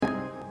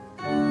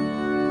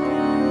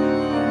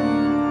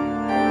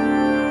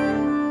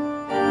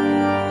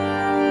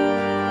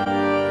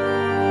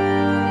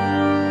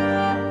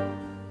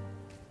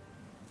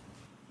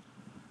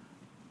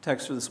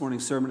Text for this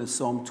morning's sermon is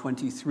Psalm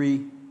 23,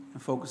 and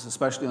focus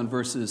especially on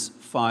verses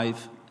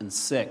 5 and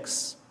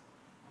 6.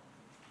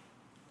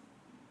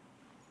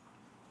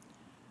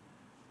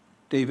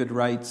 David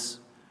writes,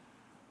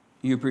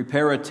 "You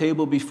prepare a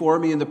table before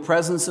me in the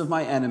presence of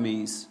my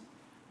enemies.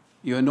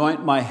 You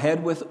anoint my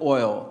head with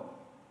oil.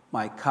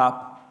 My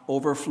cup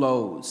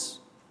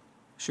overflows.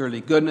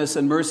 Surely goodness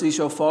and mercy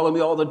shall follow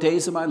me all the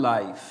days of my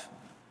life,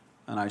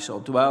 and I shall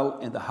dwell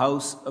in the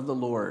house of the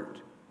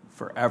Lord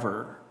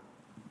forever."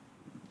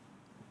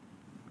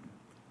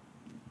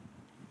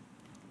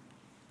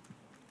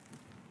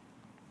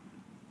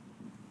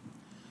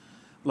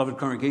 Beloved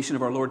congregation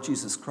of our Lord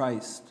Jesus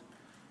Christ,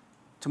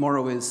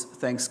 tomorrow is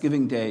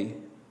Thanksgiving Day.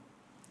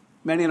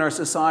 Many in our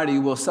society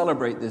will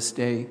celebrate this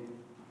day.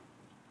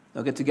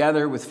 They'll get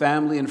together with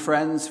family and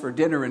friends for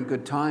dinner and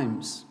good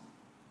times.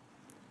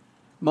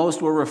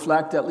 Most will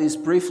reflect, at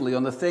least briefly,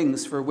 on the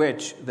things for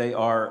which they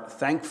are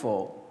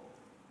thankful.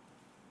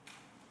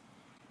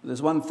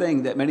 There's one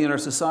thing that many in our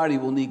society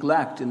will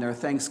neglect in their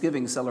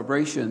Thanksgiving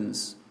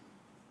celebrations.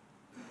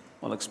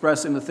 While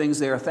expressing the things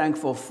they are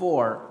thankful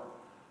for,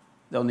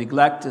 they'll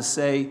neglect to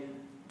say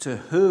to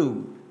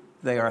whom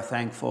they are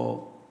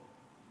thankful.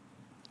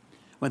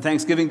 When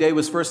Thanksgiving Day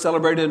was first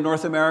celebrated in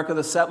North America,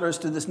 the settlers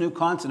to this new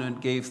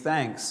continent gave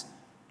thanks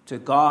to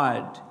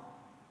God.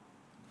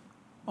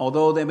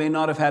 Although they may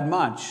not have had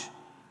much,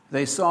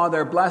 they saw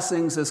their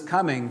blessings as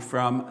coming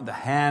from the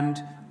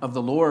hand of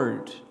the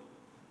Lord.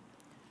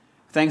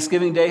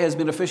 Thanksgiving Day has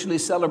been officially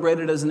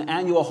celebrated as an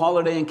annual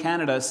holiday in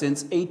Canada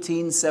since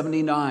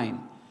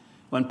 1879.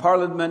 When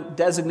Parliament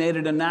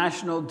designated a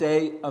national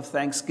day of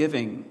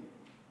thanksgiving.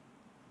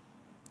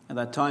 At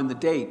that time, the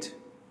date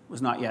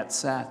was not yet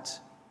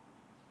set.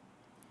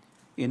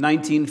 In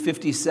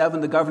 1957,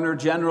 the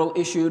Governor-General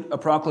issued a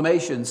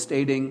proclamation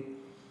stating,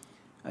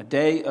 "A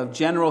day of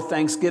general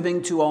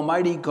thanksgiving to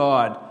Almighty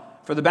God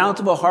for the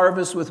bountiful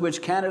harvest with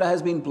which Canada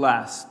has been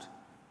blessed,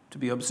 to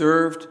be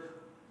observed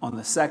on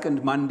the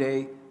second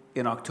Monday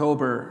in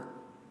October."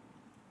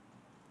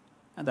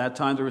 At that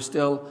time, there was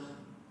still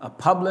a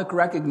public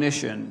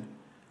recognition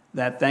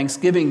that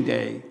Thanksgiving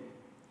Day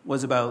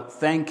was about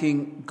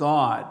thanking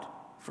God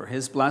for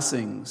his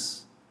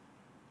blessings.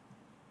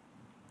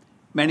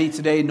 Many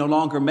today no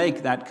longer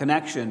make that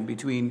connection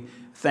between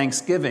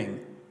thanksgiving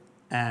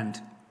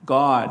and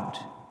God.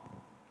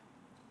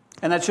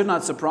 And that should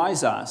not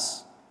surprise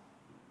us.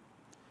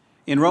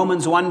 In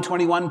Romans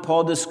 1:21,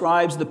 Paul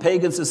describes the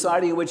pagan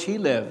society in which he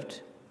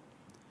lived.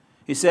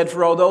 He said,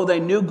 "For although they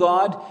knew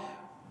God,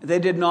 they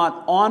did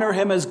not honor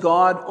him as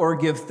God or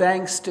give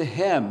thanks to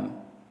him,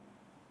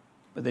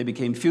 but they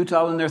became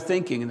futile in their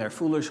thinking, and their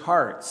foolish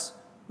hearts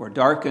were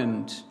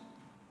darkened."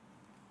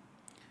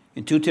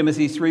 In 2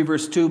 Timothy 3,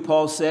 verse 2,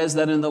 Paul says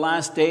that in the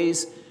last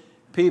days,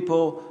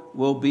 people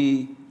will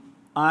be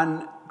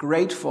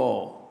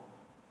ungrateful.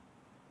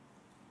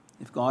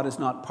 If God is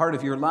not part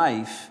of your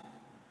life,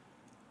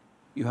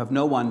 you have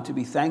no one to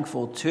be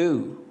thankful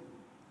to.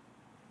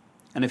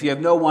 And if you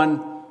have no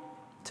one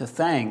to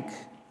thank,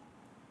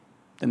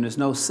 then there's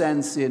no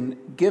sense in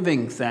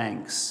giving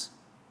thanks.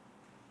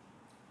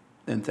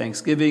 Then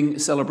Thanksgiving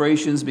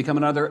celebrations become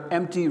another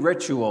empty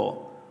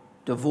ritual,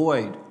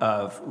 devoid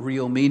of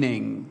real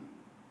meaning.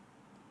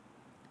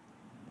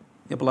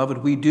 Yet, beloved,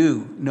 we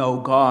do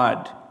know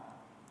God,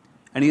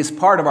 and he is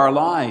part of our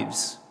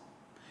lives.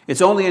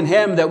 It's only in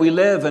him that we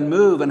live and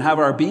move and have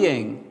our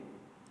being.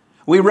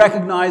 We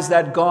recognize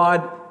that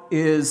God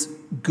is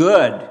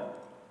good,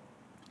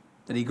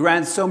 that he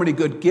grants so many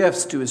good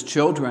gifts to his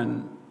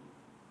children.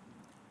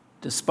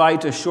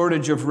 Despite a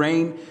shortage of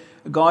rain,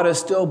 God has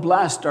still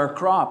blessed our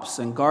crops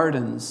and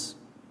gardens.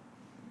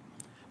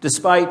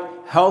 Despite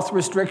health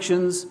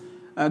restrictions,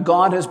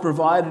 God has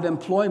provided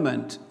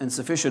employment and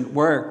sufficient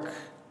work.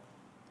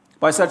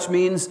 By such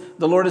means,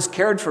 the Lord has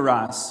cared for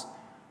us,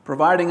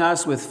 providing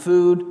us with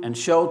food and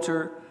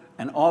shelter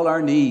and all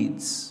our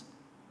needs.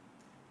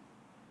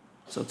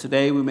 So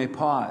today we may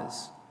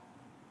pause,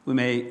 we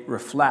may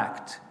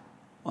reflect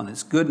on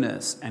his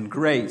goodness and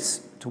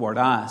grace toward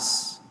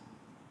us.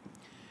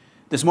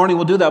 This morning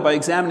we'll do that by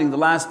examining the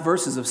last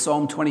verses of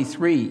Psalm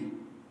 23.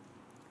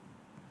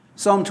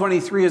 Psalm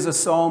 23 is a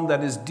psalm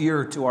that is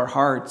dear to our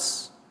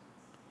hearts.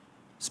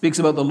 It speaks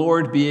about the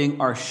Lord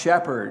being our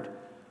shepherd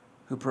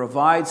who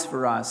provides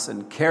for us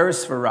and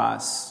cares for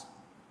us.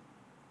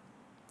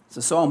 It's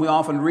a psalm we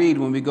often read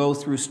when we go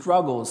through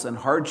struggles and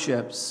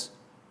hardships.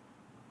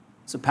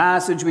 It's a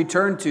passage we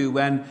turn to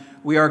when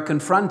we are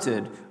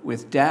confronted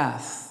with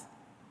death.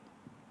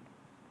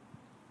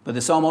 But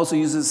the psalm also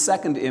uses a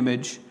second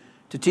image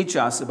to teach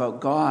us about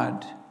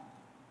God.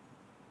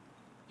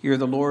 Here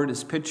the Lord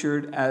is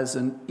pictured as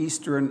an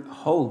eastern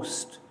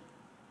host,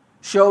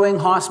 showing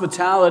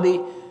hospitality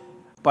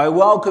by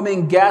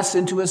welcoming guests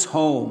into his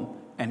home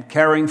and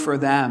caring for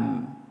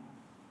them.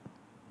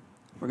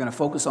 We're going to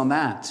focus on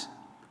that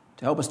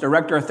to help us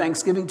direct our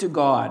thanksgiving to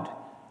God,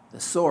 the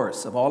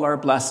source of all our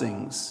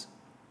blessings.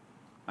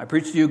 I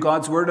preach to you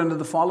God's word under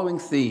the following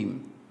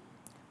theme: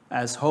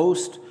 As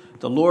host,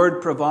 the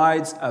Lord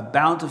provides a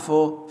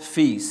bountiful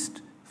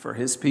feast for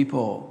his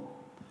people.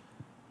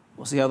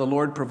 We'll see how the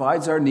Lord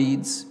provides our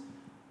needs,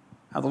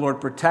 how the Lord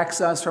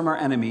protects us from our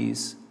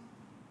enemies,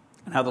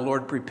 and how the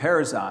Lord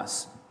prepares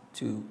us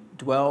to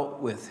dwell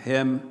with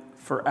him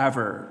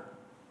forever.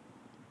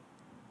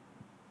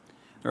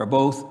 There are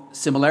both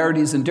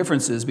similarities and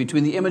differences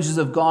between the images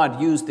of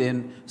God used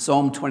in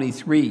Psalm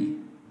 23.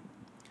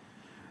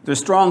 There are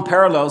strong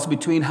parallels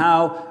between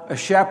how a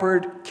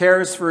shepherd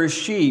cares for his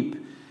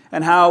sheep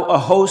and how a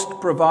host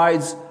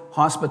provides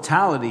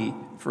hospitality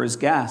for his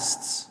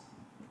guests.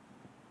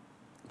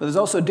 But there's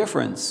also a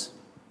difference.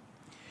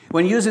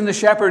 When using the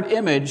shepherd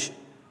image,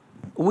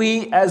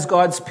 we as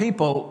God's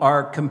people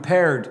are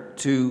compared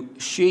to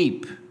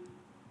sheep.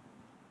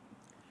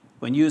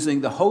 When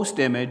using the host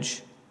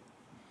image,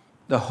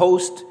 the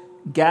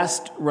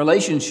host-guest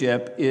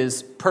relationship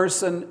is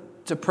person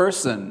to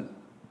person.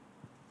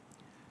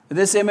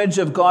 This image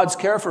of God's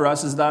care for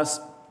us is thus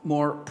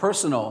more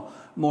personal,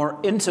 more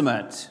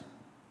intimate.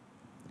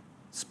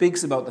 It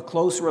speaks about the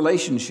close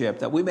relationship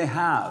that we may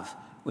have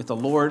with the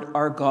Lord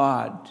our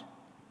God.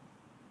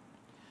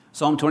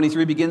 Psalm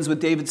 23 begins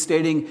with David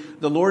stating,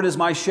 "The Lord is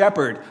my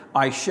shepherd,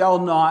 I shall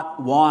not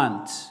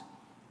want."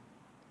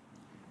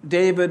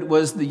 David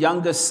was the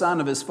youngest son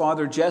of his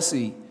father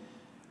Jesse.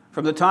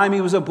 From the time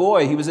he was a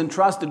boy, he was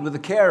entrusted with the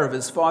care of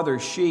his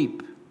father's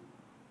sheep.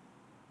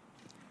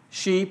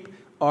 Sheep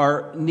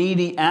are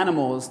needy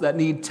animals that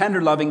need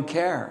tender, loving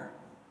care.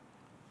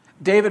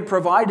 David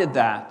provided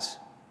that.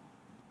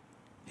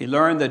 He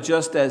learned that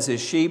just as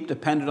his sheep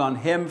depended on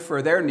him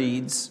for their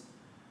needs,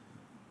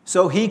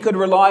 so he could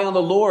rely on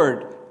the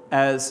Lord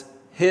as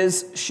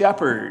his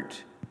shepherd.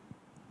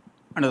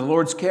 Under the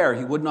Lord's care,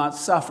 he would not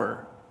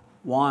suffer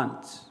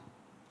want.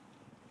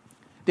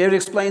 David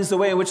explains the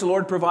way in which the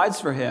Lord provides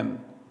for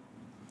him.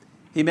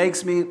 He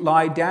makes me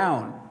lie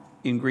down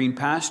in green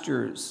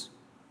pastures.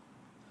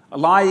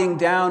 Lying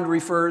down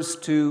refers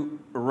to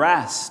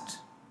rest.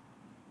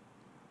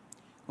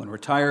 When we're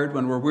tired,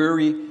 when we're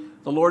weary,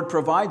 the Lord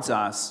provides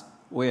us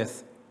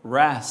with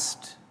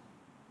rest.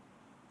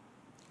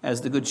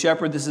 As the Good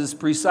Shepherd, this is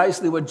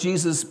precisely what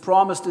Jesus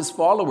promised his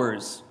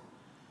followers.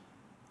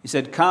 He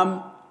said,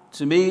 "Come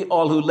to me,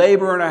 all who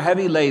labor and are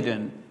heavy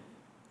laden,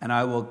 and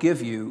I will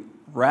give you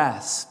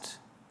rest."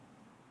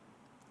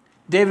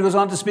 David goes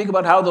on to speak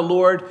about how the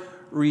Lord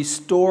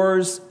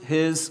restores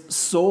his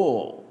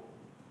soul.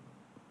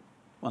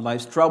 When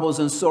life's troubles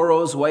and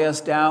sorrows weigh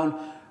us down,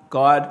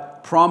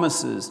 God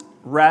promises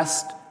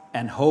rest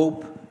and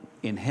hope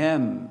in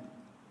him.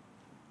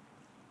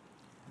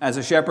 As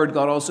a shepherd,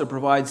 God also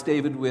provides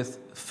David with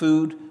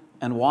food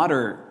and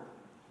water.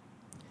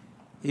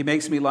 He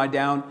makes me lie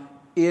down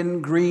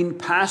in green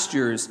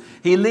pastures.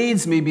 He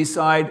leads me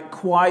beside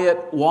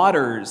quiet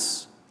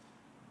waters.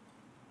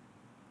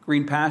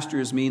 Green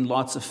pastures mean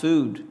lots of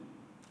food.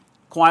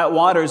 Quiet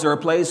waters are a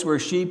place where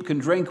sheep can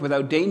drink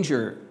without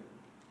danger.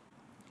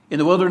 In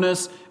the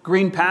wilderness,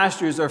 green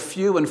pastures are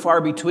few and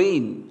far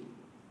between.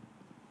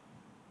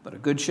 But a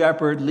good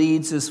shepherd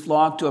leads his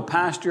flock to a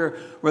pasture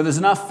where there's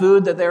enough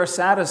food that they are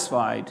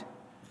satisfied,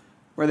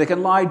 where they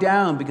can lie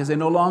down because they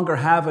no longer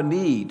have a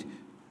need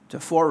to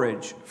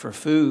forage for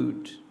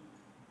food.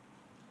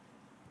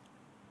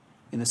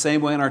 In the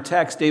same way in our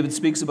text, David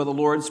speaks about the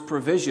Lord's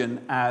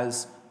provision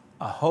as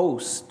a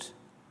host.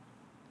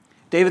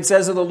 David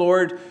says of the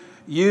Lord,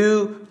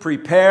 "You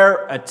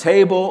prepare a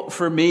table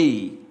for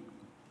me."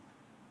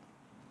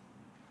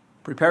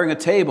 Preparing a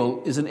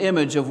table is an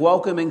image of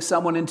welcoming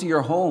someone into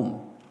your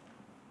home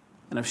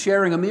and of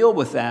sharing a meal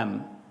with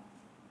them.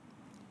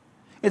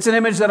 It's an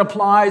image that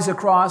applies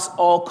across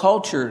all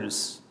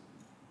cultures.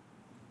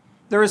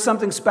 There is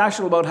something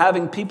special about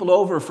having people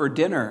over for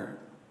dinner.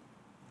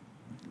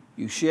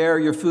 You share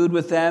your food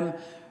with them,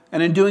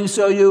 and in doing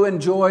so, you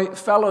enjoy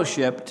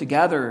fellowship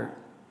together.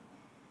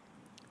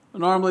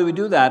 Normally, we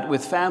do that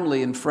with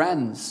family and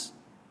friends.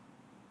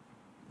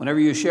 Whenever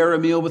you share a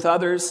meal with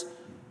others,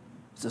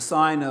 it's a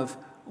sign of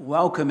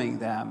welcoming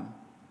them,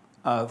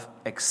 of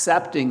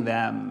accepting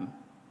them.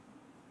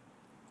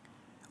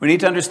 We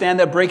need to understand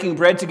that breaking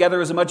bread together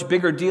is a much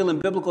bigger deal in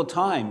biblical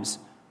times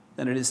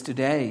than it is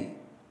today.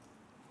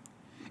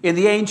 In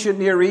the ancient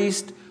Near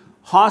East,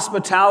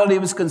 hospitality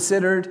was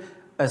considered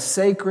a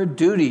sacred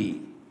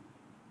duty.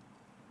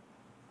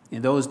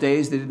 In those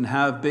days, they didn't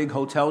have big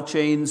hotel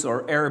chains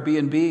or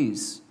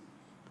Airbnbs.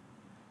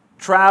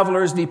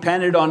 Travelers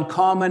depended on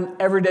common,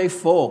 everyday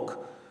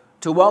folk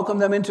to welcome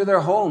them into their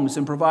homes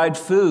and provide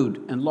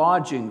food and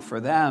lodging for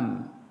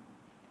them.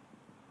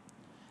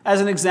 As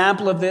an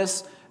example of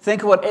this,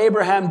 think of what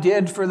Abraham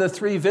did for the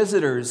 3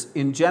 visitors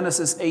in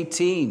Genesis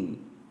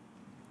 18.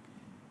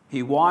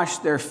 He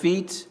washed their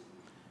feet,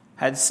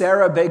 had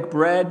Sarah bake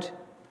bread,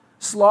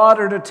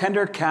 slaughtered a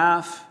tender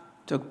calf,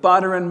 took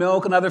butter and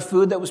milk and other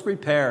food that was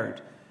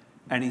prepared,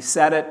 and he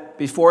set it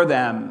before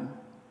them.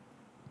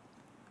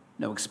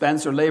 No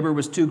expense or labor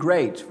was too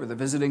great for the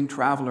visiting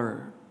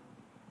traveler.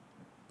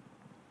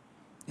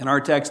 In our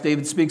text,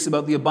 David speaks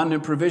about the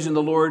abundant provision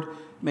the Lord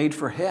made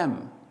for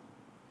him.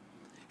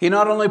 He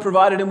not only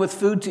provided him with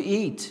food to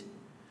eat.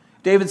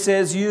 David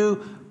says,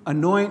 "You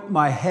anoint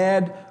my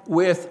head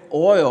with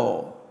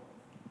oil."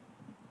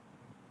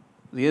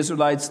 The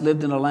Israelites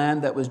lived in a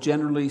land that was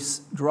generally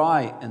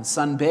dry and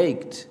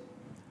sun-baked.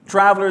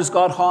 Travelers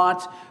got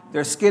hot,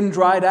 their skin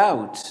dried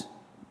out.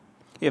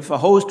 If a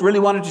host really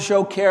wanted to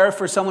show care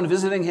for someone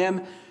visiting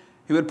him,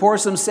 he would pour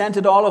some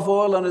scented olive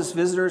oil on his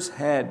visitor's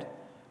head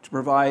to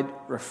provide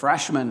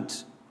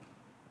refreshment.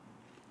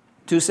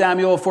 2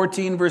 Samuel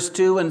 14 verse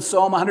 2 and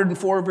Psalm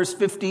 104 verse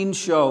 15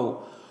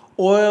 show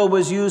oil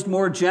was used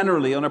more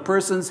generally on a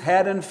person's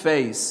head and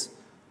face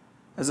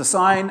as a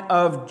sign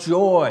of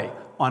joy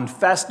on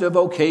festive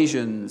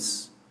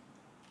occasions.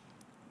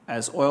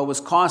 As oil was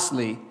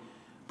costly,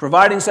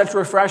 providing such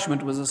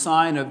refreshment was a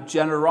sign of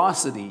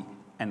generosity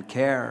and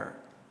care.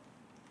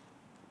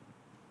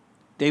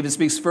 David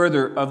speaks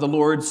further of the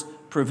Lord's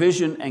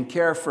provision and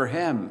care for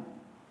him.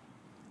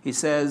 He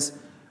says,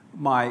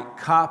 "My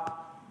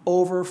cup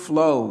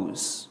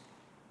overflows."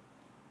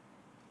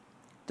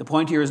 The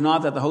point here is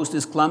not that the host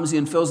is clumsy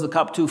and fills the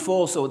cup too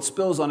full so it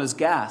spills on his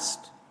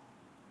guest.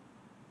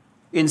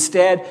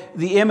 Instead,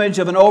 the image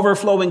of an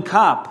overflowing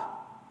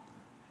cup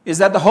is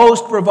that the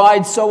host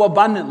provides so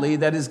abundantly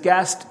that his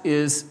guest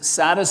is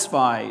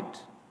satisfied.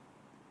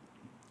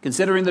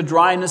 Considering the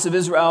dryness of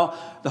Israel,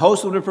 the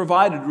host would have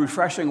provided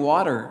refreshing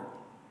water.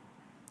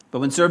 But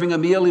when serving a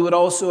meal, he would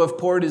also have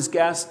poured his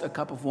guest a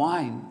cup of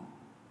wine.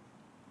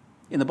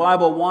 In the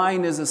Bible,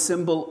 wine is a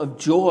symbol of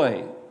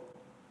joy.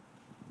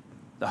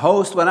 The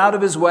host went out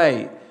of his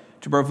way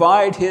to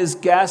provide his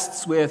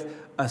guests with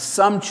a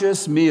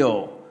sumptuous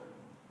meal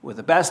with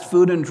the best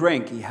food and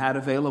drink he had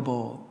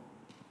available.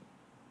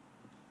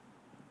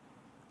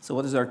 So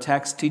what does our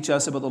text teach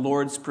us about the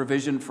Lord's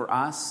provision for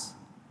us?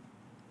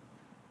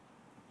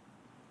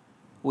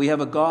 We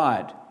have a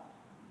God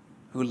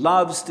who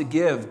loves to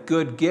give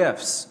good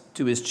gifts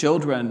to his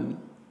children.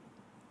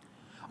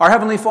 Our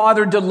Heavenly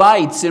Father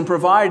delights in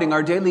providing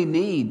our daily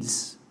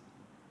needs.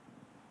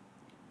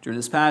 During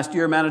this past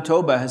year,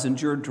 Manitoba has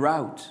endured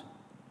drought.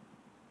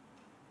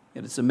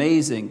 Yet it's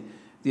amazing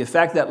the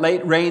effect that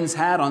late rains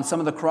had on some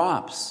of the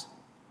crops.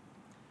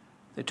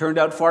 They turned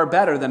out far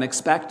better than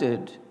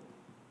expected.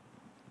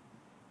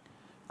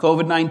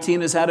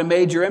 COVID-19 has had a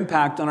major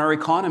impact on our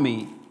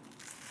economy.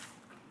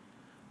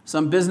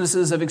 Some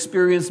businesses have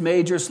experienced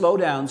major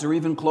slowdowns or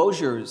even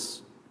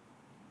closures.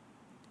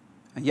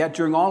 And yet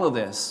during all of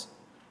this,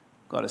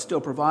 God has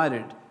still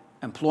provided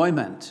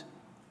employment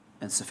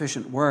and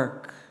sufficient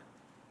work.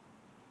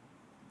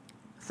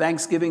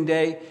 Thanksgiving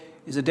Day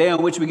is a day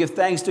on which we give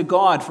thanks to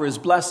God for his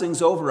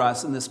blessings over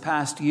us in this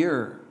past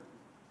year.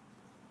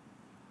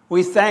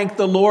 We thank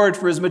the Lord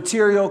for his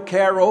material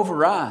care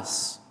over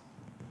us,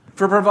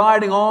 for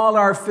providing all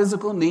our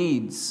physical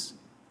needs.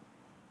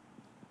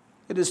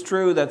 It is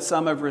true that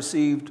some have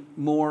received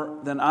more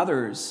than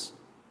others,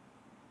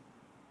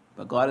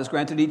 but God has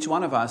granted each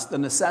one of us the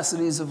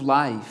necessities of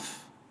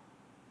life.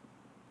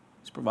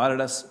 He's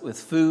provided us with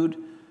food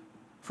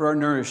for our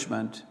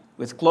nourishment,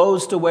 with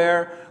clothes to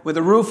wear, with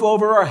a roof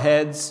over our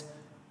heads,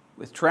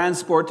 with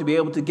transport to be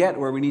able to get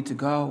where we need to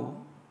go.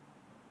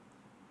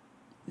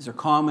 These are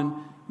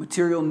common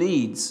material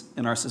needs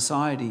in our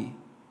society,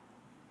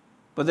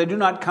 but they do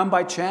not come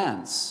by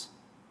chance.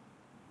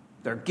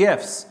 They're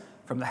gifts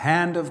from the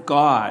hand of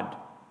God.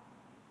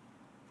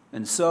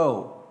 And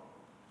so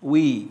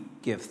we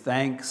give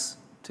thanks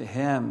to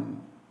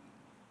him.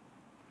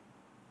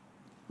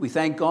 We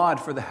thank God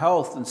for the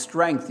health and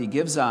strength he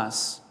gives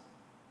us.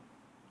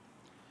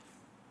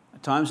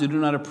 At times we do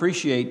not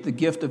appreciate the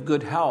gift of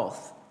good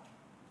health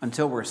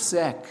until we're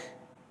sick.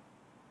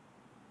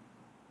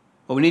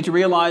 What we need to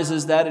realize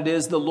is that it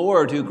is the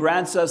Lord who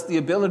grants us the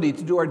ability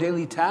to do our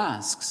daily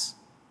tasks.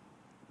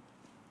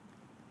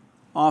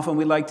 Often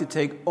we like to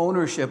take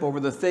ownership over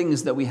the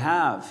things that we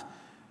have.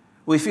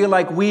 We feel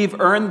like we've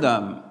earned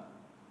them.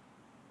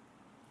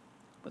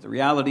 But the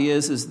reality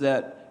is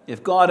that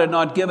if God had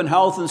not given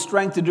health and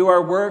strength to do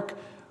our work,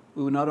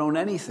 we would not own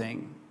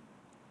anything.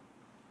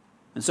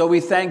 And so we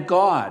thank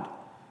God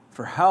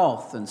for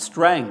health and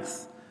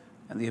strength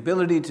and the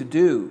ability to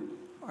do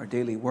our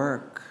daily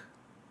work.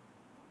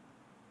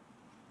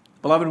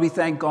 Beloved, we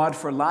thank God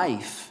for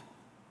life.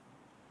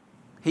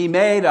 He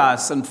made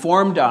us and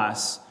formed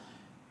us.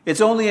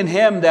 It's only in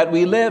him that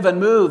we live and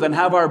move and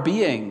have our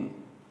being.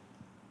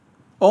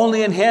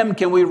 Only in him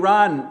can we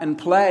run and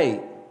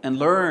play and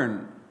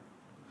learn.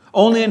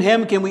 Only in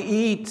him can we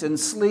eat and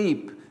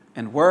sleep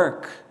and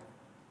work.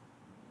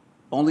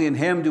 Only in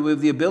him do we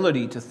have the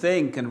ability to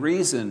think and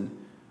reason,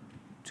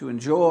 to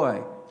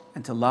enjoy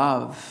and to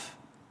love.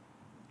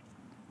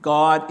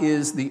 God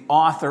is the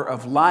author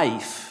of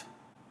life.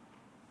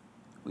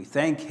 We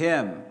thank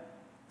him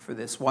for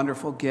this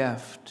wonderful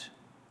gift.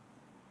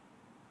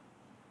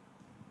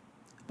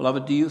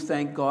 Beloved, do you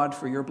thank God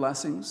for your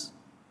blessings?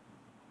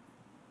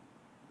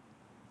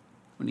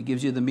 When he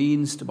gives you the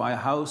means to buy a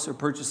house or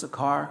purchase a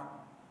car?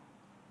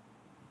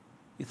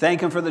 You thank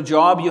him for the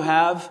job you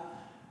have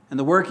and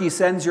the work he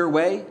sends your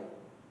way?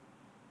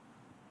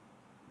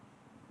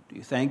 Do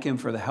you thank him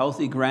for the health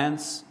he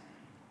grants,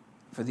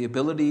 for the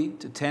ability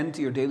to tend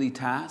to your daily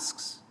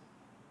tasks?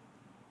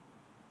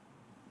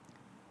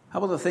 How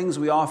about the things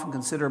we often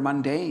consider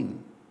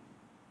mundane?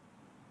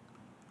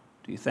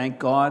 Do you thank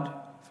God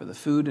for the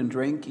food and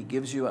drink he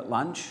gives you at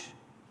lunch?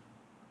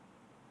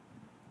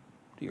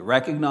 Do you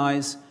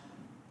recognize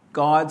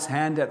God's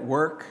hand at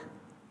work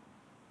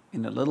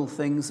in the little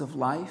things of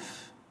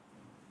life?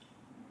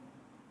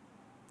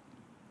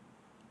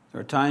 There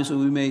are times when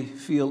we may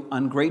feel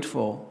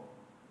ungrateful.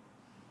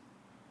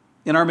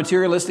 In our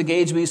materialistic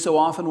age, we so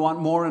often want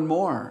more and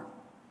more.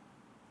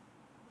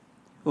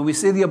 When we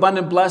see the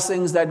abundant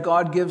blessings that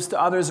God gives to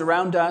others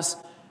around us,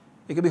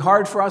 it can be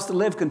hard for us to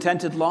live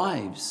contented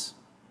lives.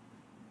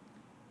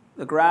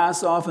 The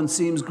grass often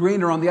seems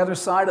greener on the other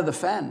side of the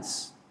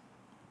fence.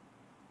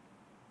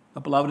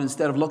 But beloved,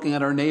 instead of looking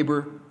at our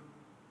neighbor,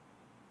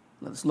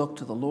 let's look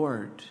to the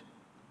Lord.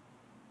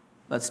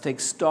 Let's take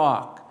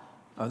stock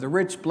of the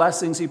rich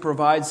blessings he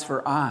provides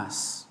for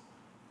us.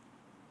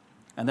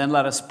 And then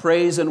let us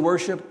praise and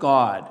worship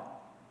God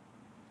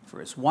for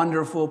his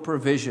wonderful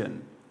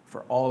provision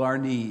for all our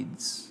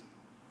needs.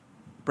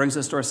 Brings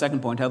us to our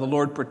second point, how the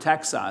Lord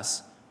protects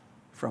us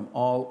from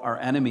all our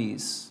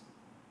enemies.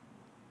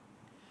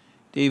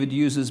 David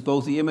uses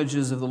both the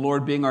images of the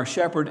Lord being our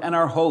shepherd and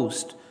our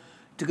host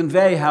to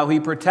convey how he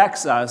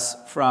protects us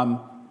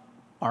from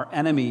our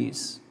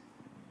enemies.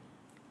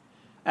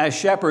 As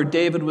shepherd,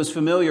 David was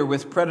familiar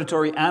with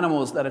predatory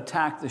animals that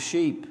attacked the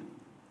sheep.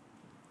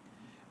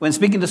 When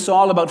speaking to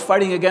Saul about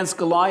fighting against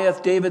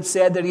Goliath, David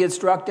said that he had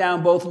struck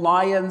down both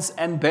lions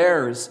and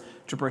bears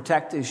to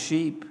protect his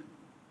sheep.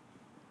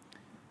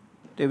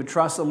 David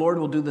trusts the Lord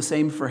will do the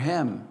same for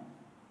him.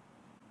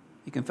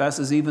 He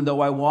confesses, even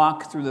though I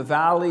walk through the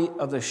valley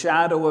of the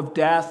shadow of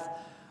death,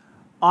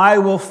 I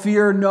will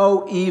fear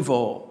no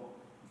evil,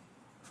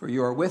 for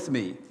you are with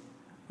me.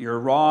 Your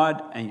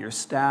rod and your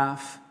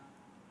staff,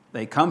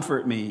 they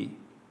comfort me.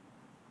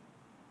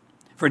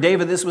 For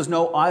David, this was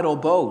no idle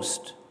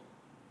boast.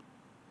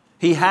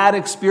 He had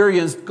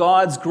experienced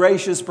God's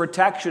gracious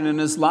protection in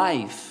his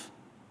life.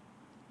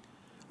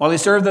 While he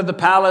served at the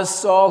palace,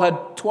 Saul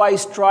had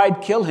twice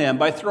tried to kill him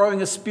by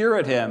throwing a spear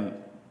at him.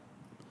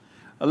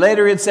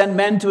 Later, he had sent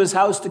men to his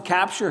house to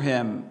capture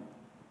him.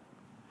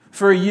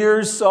 For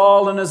years,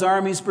 Saul and his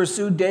armies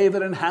pursued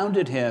David and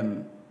hounded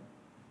him.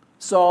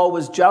 Saul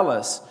was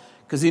jealous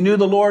because he knew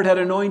the Lord had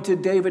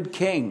anointed David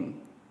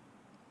king.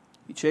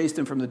 He chased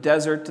him from the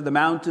desert to the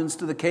mountains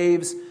to the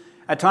caves,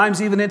 at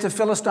times even into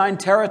Philistine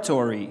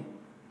territory.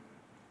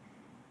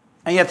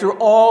 And yet through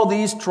all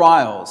these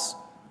trials,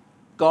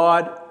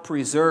 God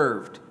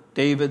preserved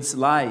David's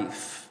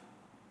life.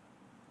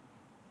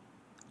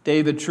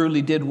 David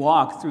truly did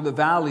walk through the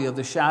valley of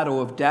the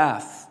shadow of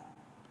death.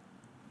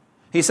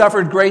 He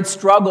suffered great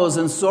struggles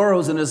and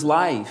sorrows in his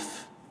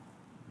life.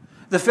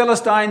 The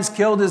Philistines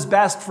killed his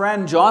best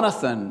friend,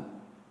 Jonathan.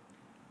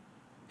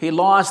 He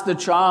lost the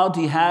child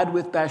he had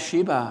with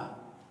Bathsheba.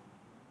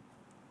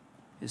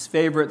 His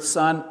favorite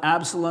son,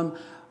 Absalom,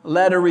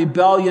 led a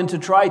rebellion to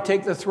try to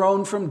take the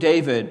throne from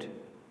David.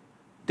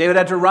 David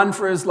had to run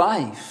for his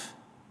life.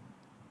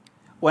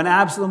 When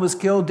Absalom was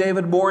killed,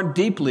 David mourned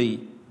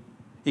deeply.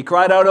 He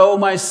cried out, "Oh,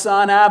 my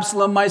son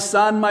Absalom, my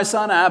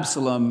son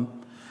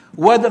Absalom.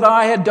 Would that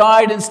I had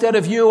died instead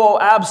of you, O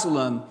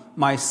Absalom,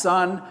 my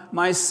son,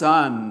 my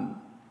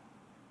son."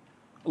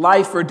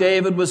 Life for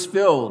David was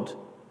filled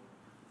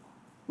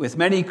with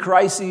many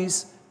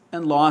crises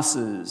and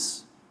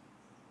losses.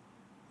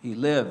 He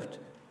lived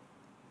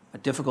a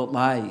difficult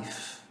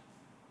life.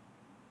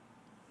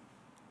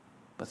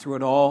 But through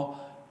it all,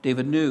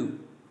 David knew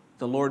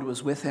the Lord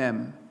was with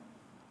him.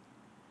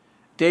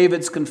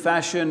 David's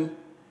confession,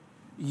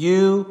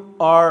 "You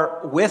are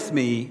with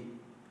me,"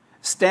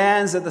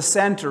 stands at the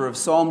center of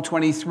Psalm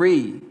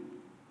 23.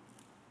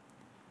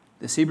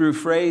 This Hebrew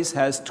phrase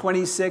has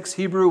 26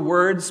 Hebrew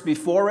words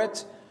before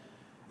it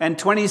and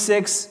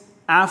 26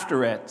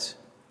 after it.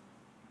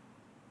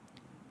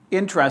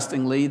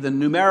 Interestingly, the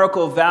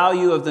numerical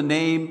value of the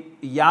name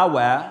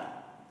Yahweh,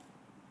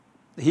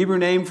 the Hebrew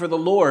name for the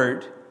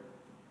Lord,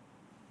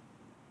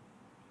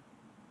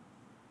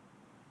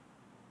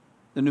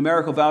 the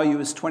numerical value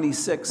is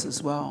 26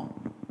 as well.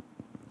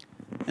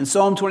 And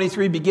Psalm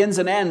 23 begins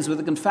and ends with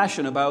a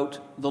confession about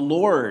the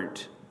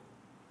Lord.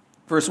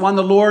 Verse 1,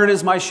 "The Lord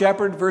is my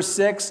shepherd." Verse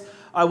 6,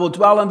 "I will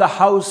dwell in the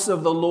house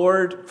of the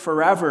Lord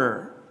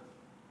forever."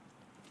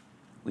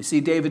 We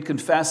see David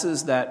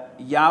confesses that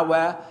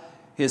Yahweh,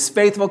 his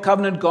faithful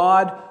covenant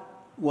God,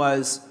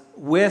 was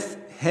with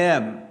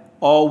him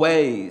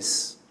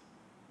always.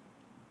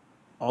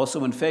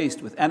 Also when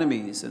faced with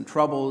enemies and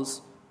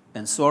troubles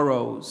and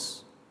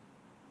sorrows.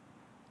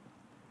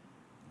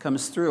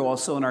 Comes through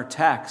also in our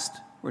text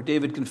where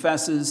David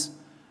confesses,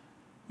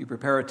 "You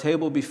prepare a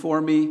table before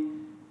me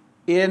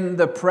in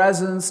the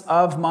presence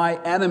of my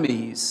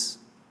enemies."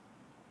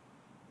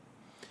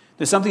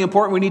 There's something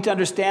important we need to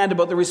understand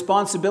about the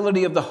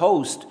responsibility of the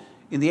host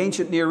in the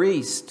ancient Near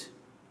East.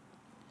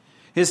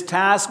 His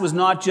task was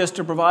not just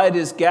to provide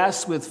his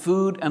guests with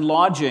food and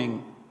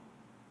lodging.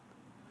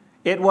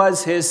 It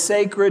was his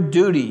sacred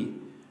duty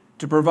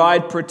to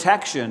provide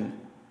protection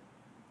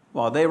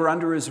while they were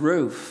under his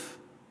roof.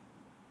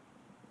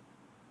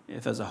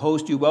 If as a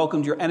host you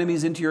welcomed your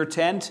enemies into your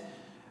tent,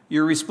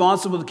 You're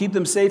responsible to keep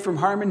them safe from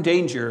harm and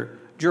danger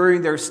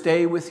during their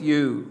stay with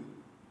you.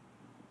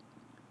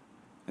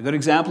 A good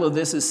example of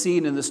this is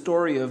seen in the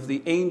story of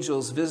the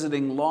angels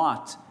visiting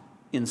Lot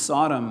in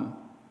Sodom.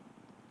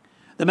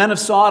 The men of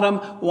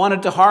Sodom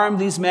wanted to harm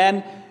these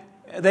men.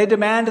 They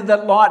demanded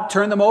that Lot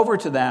turn them over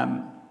to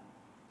them.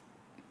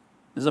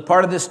 There's a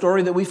part of this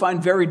story that we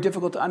find very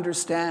difficult to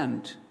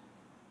understand.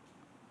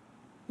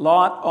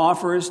 Lot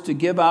offers to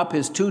give up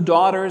his 2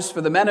 daughters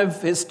for the men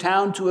of his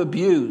town to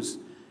abuse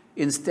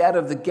instead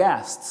of the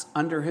guests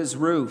under his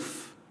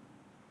roof.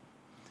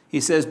 He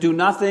says, "Do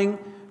nothing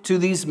to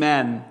these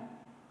men,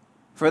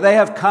 for they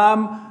have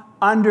come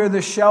under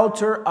the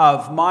shelter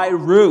of my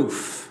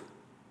roof."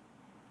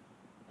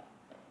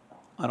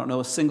 I don't know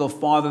a single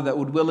father that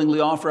would willingly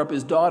offer up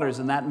his daughters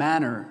in that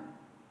manner.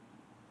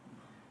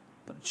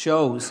 But it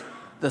shows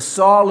the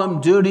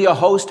solemn duty a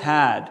host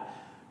had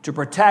to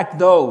protect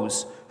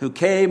those who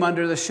came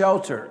under the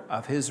shelter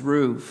of his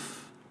roof.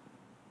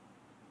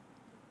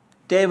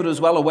 David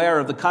was well aware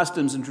of the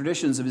customs and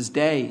traditions of his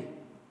day.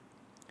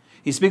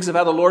 He speaks of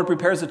how the Lord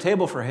prepares a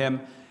table for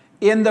him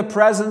in the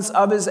presence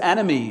of his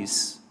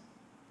enemies.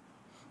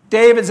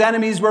 David's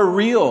enemies were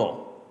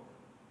real,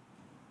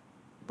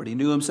 but he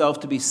knew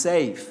himself to be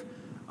safe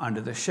under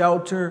the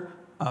shelter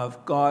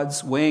of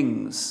God's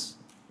wings.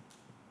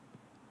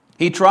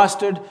 He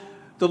trusted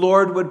the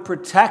Lord would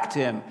protect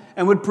him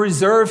and would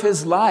preserve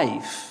his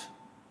life.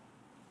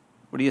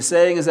 What he is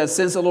saying is that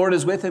since the Lord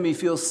is with him, he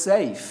feels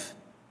safe.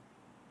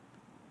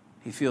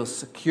 He feels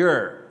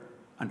secure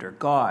under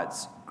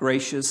God's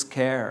gracious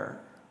care.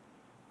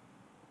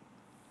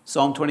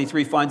 Psalm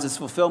 23 finds its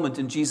fulfillment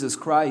in Jesus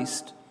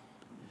Christ.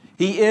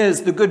 He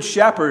is the good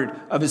shepherd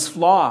of his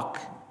flock.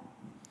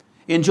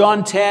 In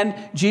John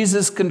 10,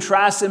 Jesus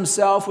contrasts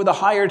himself with a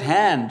hired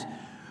hand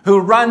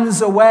who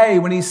runs away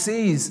when he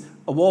sees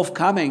a wolf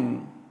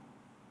coming.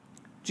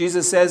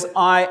 Jesus says,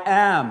 "I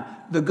am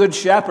the good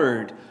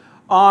shepherd.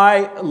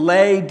 I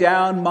lay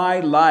down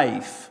my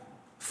life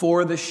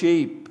for the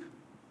sheep."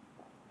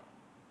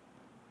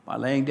 By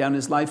laying down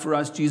his life for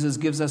us, Jesus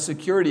gives us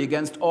security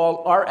against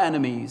all our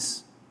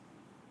enemies.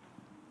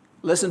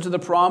 Listen to the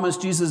promise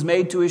Jesus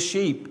made to his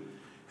sheep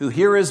who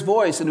hear his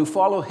voice and who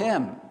follow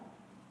him.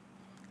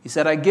 He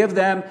said, "I give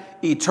them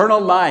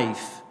eternal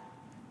life,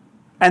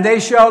 and they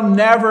shall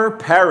never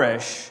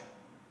perish,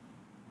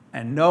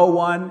 and no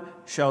one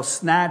shall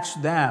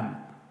snatch them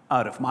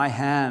out of my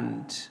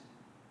hand."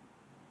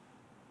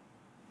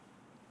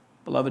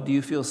 Beloved, do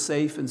you feel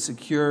safe and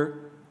secure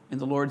in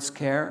the Lord's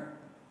care?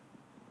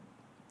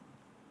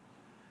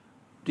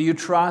 Do you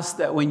trust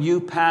that when you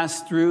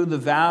pass through the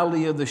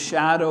valley of the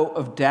shadow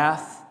of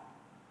death,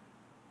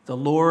 the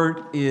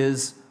Lord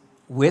is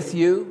with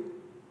you?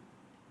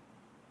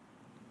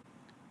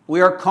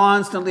 We are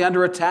constantly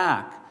under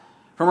attack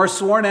from our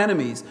sworn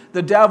enemies,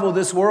 the devil,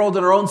 this world,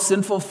 and our own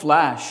sinful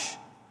flesh.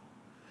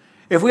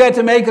 If we had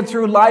to make it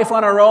through life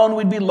on our own,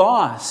 we'd be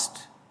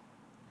lost.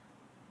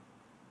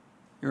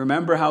 You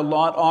remember how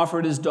Lot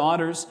offered his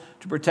daughters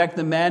to protect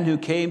the men who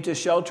came to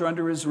shelter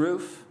under his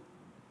roof?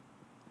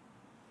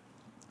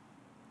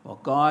 Well,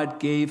 God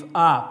gave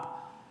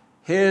up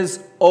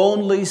his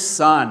only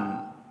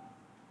Son,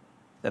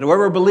 that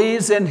whoever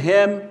believes in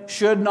him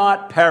should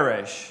not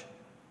perish,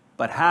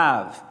 but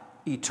have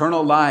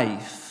eternal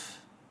life.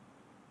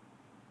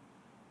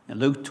 In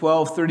Luke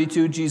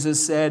 12:32,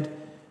 Jesus said,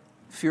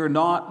 "Fear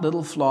not,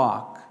 little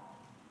flock,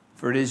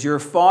 for it is your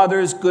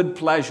Father's good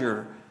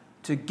pleasure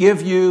to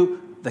give you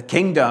the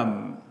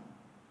kingdom."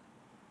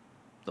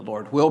 The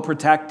Lord will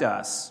protect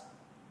us.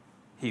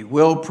 He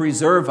will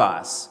preserve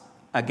us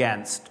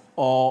against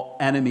all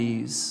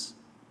enemies.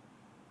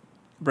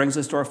 Brings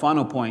us to our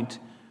final point,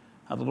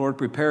 how the Lord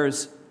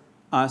prepares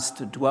us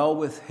to dwell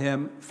with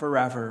him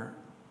forever.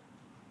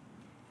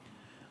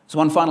 So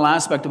one final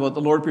aspect about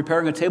the Lord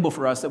preparing a table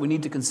for us that we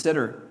need to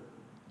consider.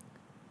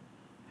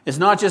 It's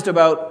not just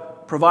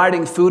about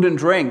providing food and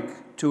drink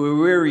to a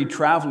weary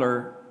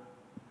traveler.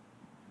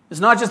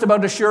 It's not just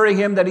about assuring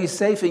him that he's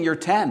safe in your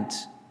tent.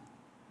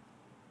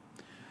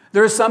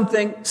 There is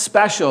something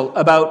special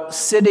about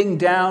sitting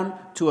down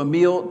to a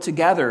meal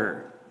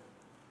together.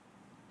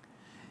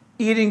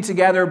 Eating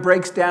together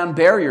breaks down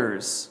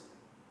barriers.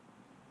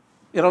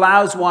 It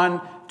allows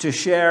one to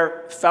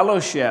share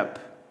fellowship.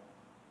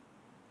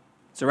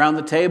 It's around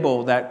the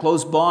table that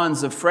close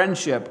bonds of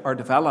friendship are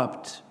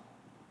developed.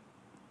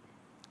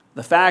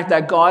 The fact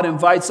that God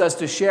invites us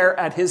to share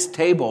at his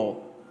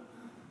table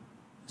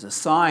is a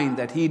sign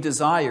that he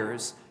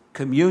desires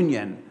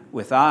communion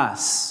with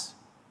us.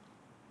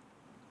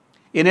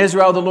 In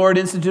Israel, the Lord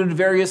instituted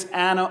various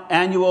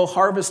annual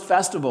harvest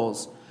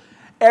festivals.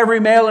 Every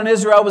male in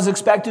Israel was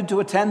expected to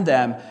attend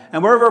them,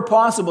 and wherever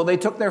possible, they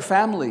took their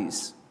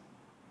families.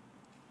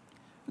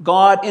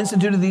 God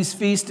instituted these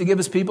feasts to give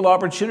his people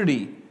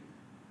opportunity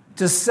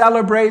to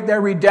celebrate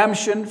their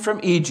redemption from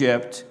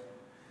Egypt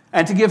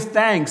and to give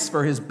thanks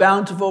for his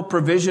bountiful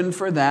provision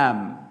for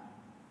them.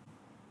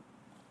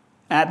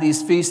 At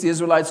these feasts, the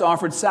Israelites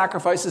offered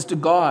sacrifices to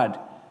God,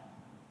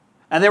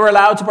 and they were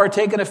allowed to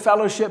partake in a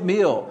fellowship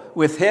meal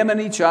with him and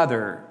each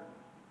other.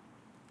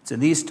 It's in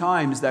these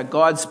times that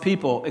God's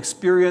people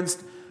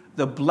experienced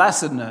the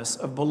blessedness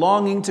of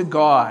belonging to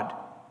God,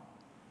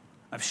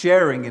 of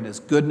sharing in his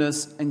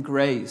goodness and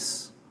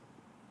grace.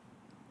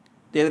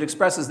 David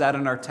expresses that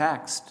in our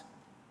text.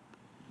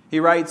 He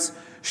writes,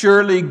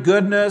 "Surely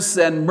goodness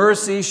and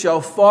mercy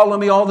shall follow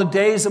me all the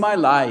days of my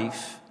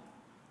life,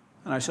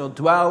 and I shall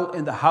dwell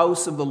in the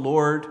house of the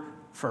Lord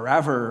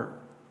forever."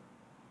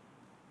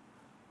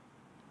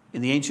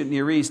 In the ancient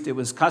Near East, it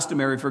was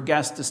customary for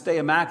guests to stay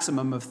a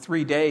maximum of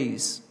 3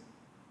 days.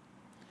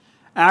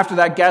 After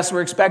that, guests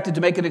were expected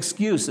to make an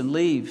excuse and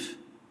leave.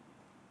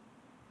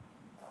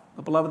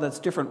 But beloved, that's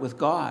different with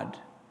God.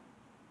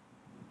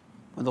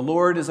 When the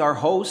Lord is our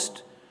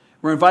host,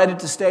 we're invited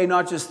to stay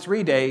not just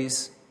 3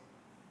 days,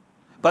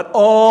 but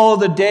all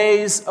the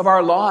days of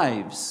our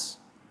lives.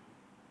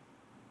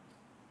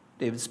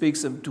 David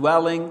speaks of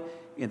dwelling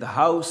in the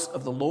house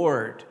of the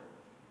Lord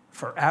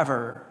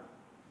forever.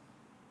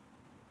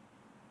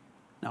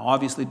 Now,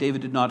 obviously,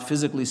 David did not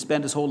physically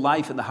spend his whole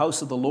life in the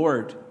house of the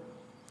Lord.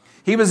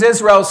 He was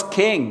Israel's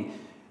king.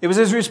 It was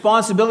his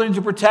responsibility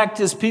to protect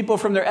his people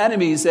from their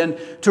enemies and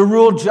to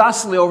rule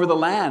justly over the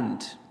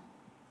land.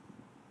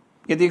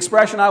 Yet the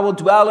expression, "I will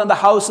dwell in the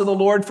house of the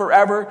Lord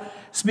forever,"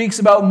 speaks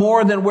about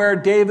more than where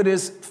David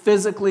is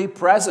physically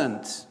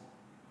present.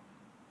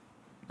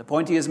 The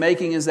point he is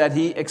making is that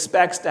he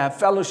expects to have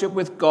fellowship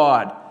with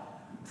God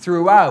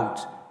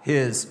throughout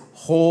his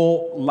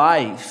whole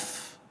life.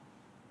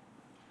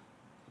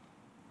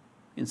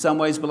 In some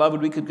ways,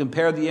 beloved, we could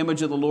compare the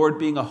image of the Lord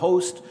being a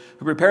host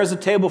who prepares a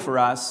table for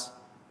us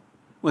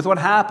with what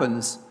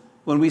happens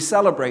when we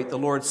celebrate the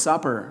Lord's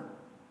Supper.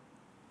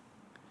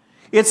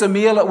 It's a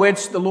meal at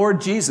which the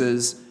Lord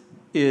Jesus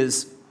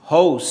is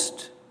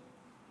host.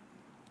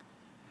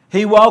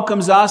 He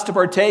welcomes us to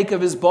partake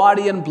of his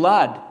body and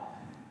blood,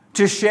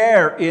 to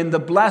share in the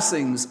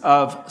blessings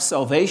of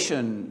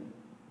salvation.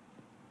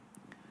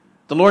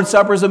 The Lord's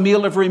Supper is a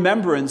meal of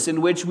remembrance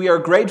in which we are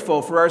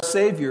grateful for our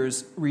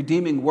Savior's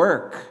redeeming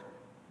work.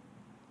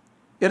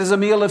 It is a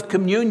meal of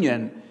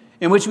communion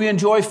in which we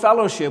enjoy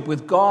fellowship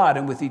with God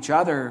and with each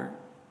other.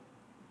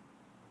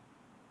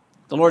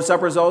 The Lord's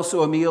Supper is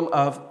also a meal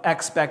of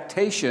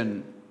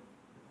expectation.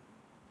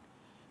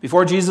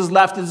 Before Jesus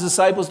left his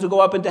disciples to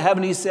go up into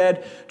heaven, he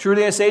said,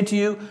 "Truly I say to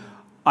you,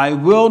 I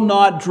will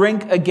not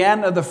drink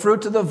again of the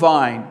fruit of the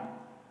vine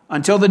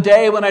until the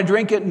day when I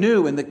drink it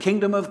new in the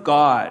kingdom of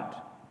God."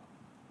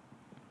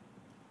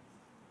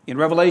 In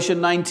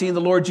Revelation 19,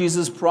 the Lord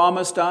Jesus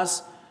promised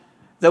us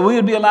that we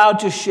would be allowed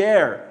to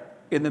share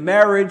in the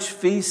marriage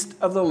feast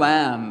of the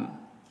Lamb.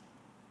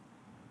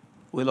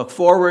 We look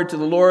forward to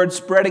the Lord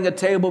spreading a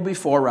table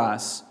before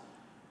us,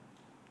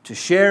 to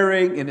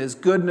sharing in his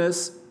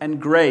goodness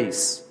and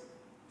grace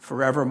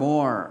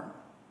forevermore.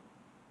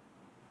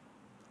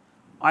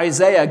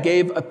 Isaiah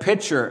gave a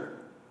picture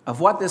of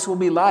what this will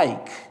be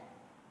like.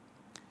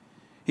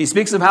 He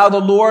speaks of how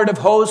the Lord of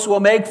hosts will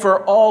make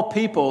for all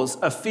peoples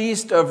a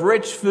feast of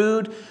rich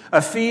food,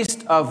 a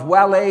feast of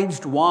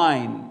well-aged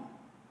wine.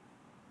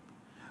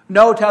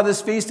 Note how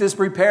this feast is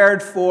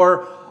prepared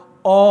for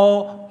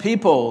all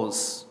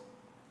peoples,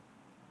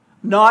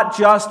 not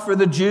just for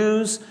the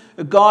Jews,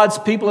 God's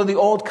people of the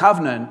Old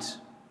Covenant,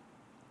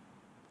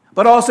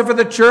 but also for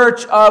the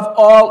church of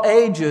all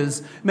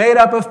ages, made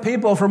up of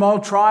people from all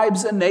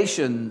tribes and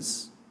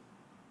nations.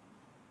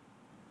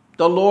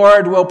 The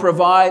Lord will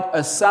provide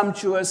a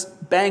sumptuous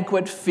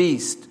banquet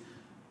feast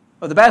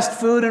of the best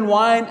food and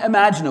wine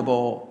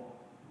imaginable.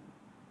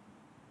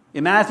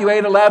 In Matthew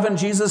 8:11,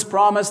 Jesus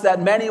promised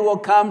that many will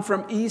come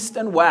from east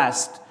and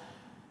west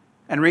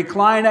and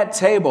recline at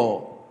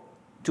table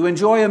to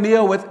enjoy a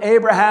meal with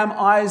Abraham,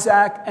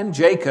 Isaac, and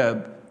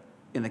Jacob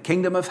in the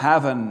kingdom of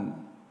heaven.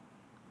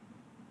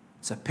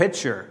 It's a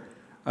picture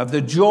of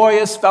the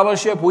joyous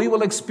fellowship we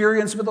will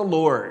experience with the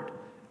Lord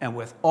and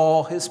with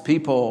all his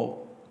people.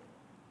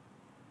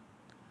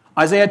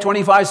 Isaiah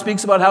 25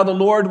 speaks about how the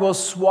Lord will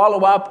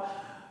swallow up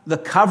the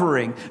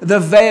covering, the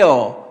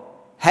veil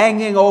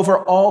hanging over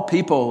all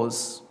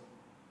peoples.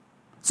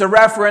 It's a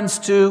reference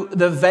to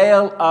the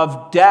veil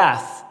of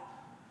death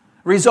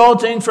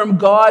resulting from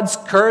God's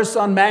curse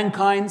on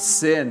mankind's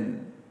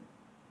sin.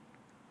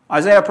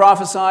 Isaiah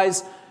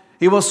prophesies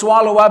he will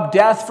swallow up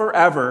death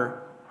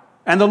forever,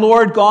 and the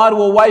Lord God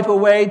will wipe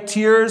away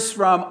tears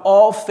from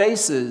all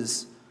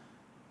faces,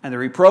 and the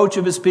reproach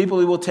of his people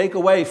he will take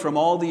away from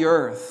all the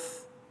earth.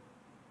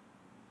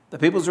 The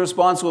people's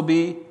response will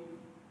be,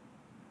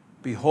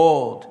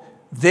 "Behold,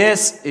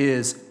 this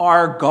is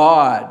our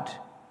God.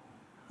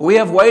 We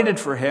have waited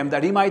for him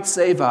that he might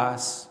save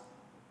us.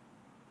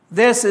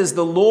 This is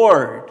the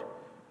Lord.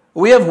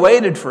 We have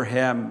waited for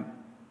him.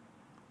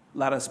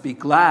 Let us be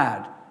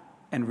glad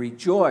and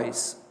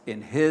rejoice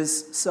in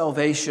his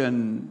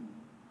salvation."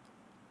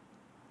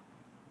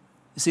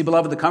 You see,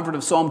 beloved, the comfort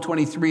of Psalm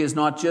 23 is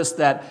not just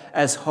that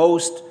as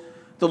host,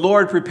 the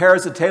Lord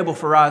prepares a table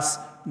for us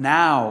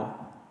now.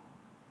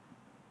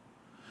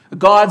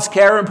 God's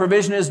care and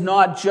provision is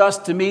not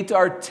just to meet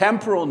our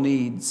temporal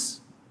needs.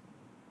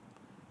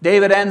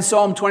 David ends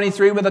Psalm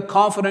 23 with a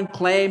confident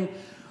claim,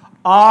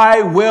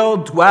 I will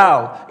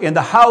dwell in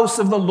the house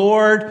of the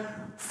Lord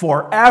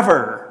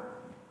forever.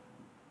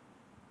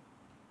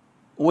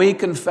 We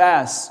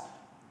confess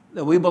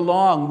that we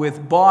belong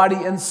with body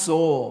and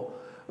soul,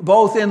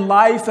 both in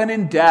life and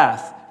in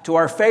death, to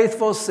our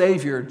faithful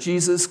Savior,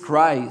 Jesus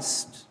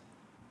Christ.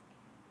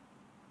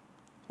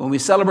 When we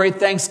celebrate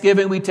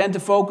Thanksgiving, we tend to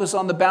focus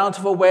on the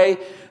bountiful way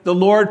the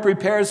Lord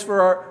provides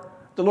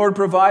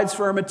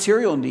for our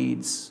material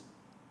needs.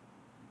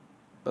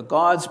 But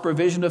God's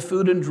provision of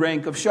food and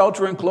drink, of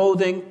shelter and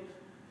clothing,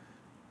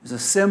 is a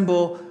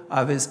symbol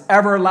of his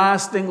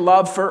everlasting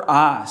love for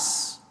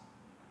us.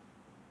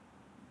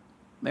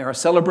 May our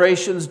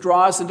celebrations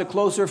draw us into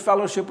closer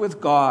fellowship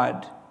with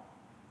God.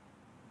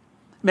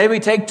 May we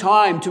take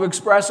time to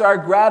express our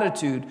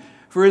gratitude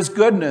for his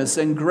goodness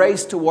and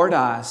grace toward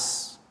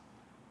us.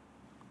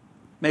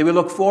 May we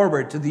look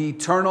forward to the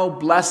eternal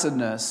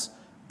blessedness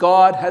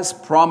God has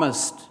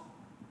promised.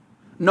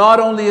 Not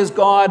only is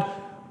God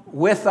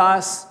with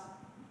us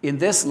in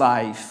this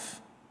life,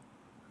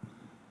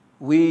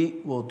 we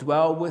will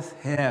dwell with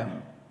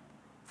him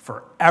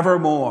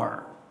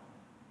forevermore.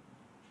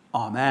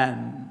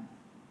 Amen.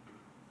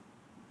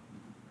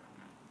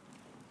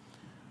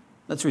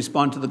 Let's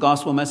respond to the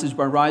gospel message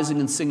by rising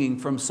and singing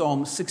from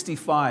Psalm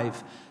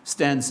 65,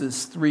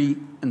 stanzas 3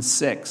 and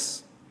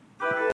 6.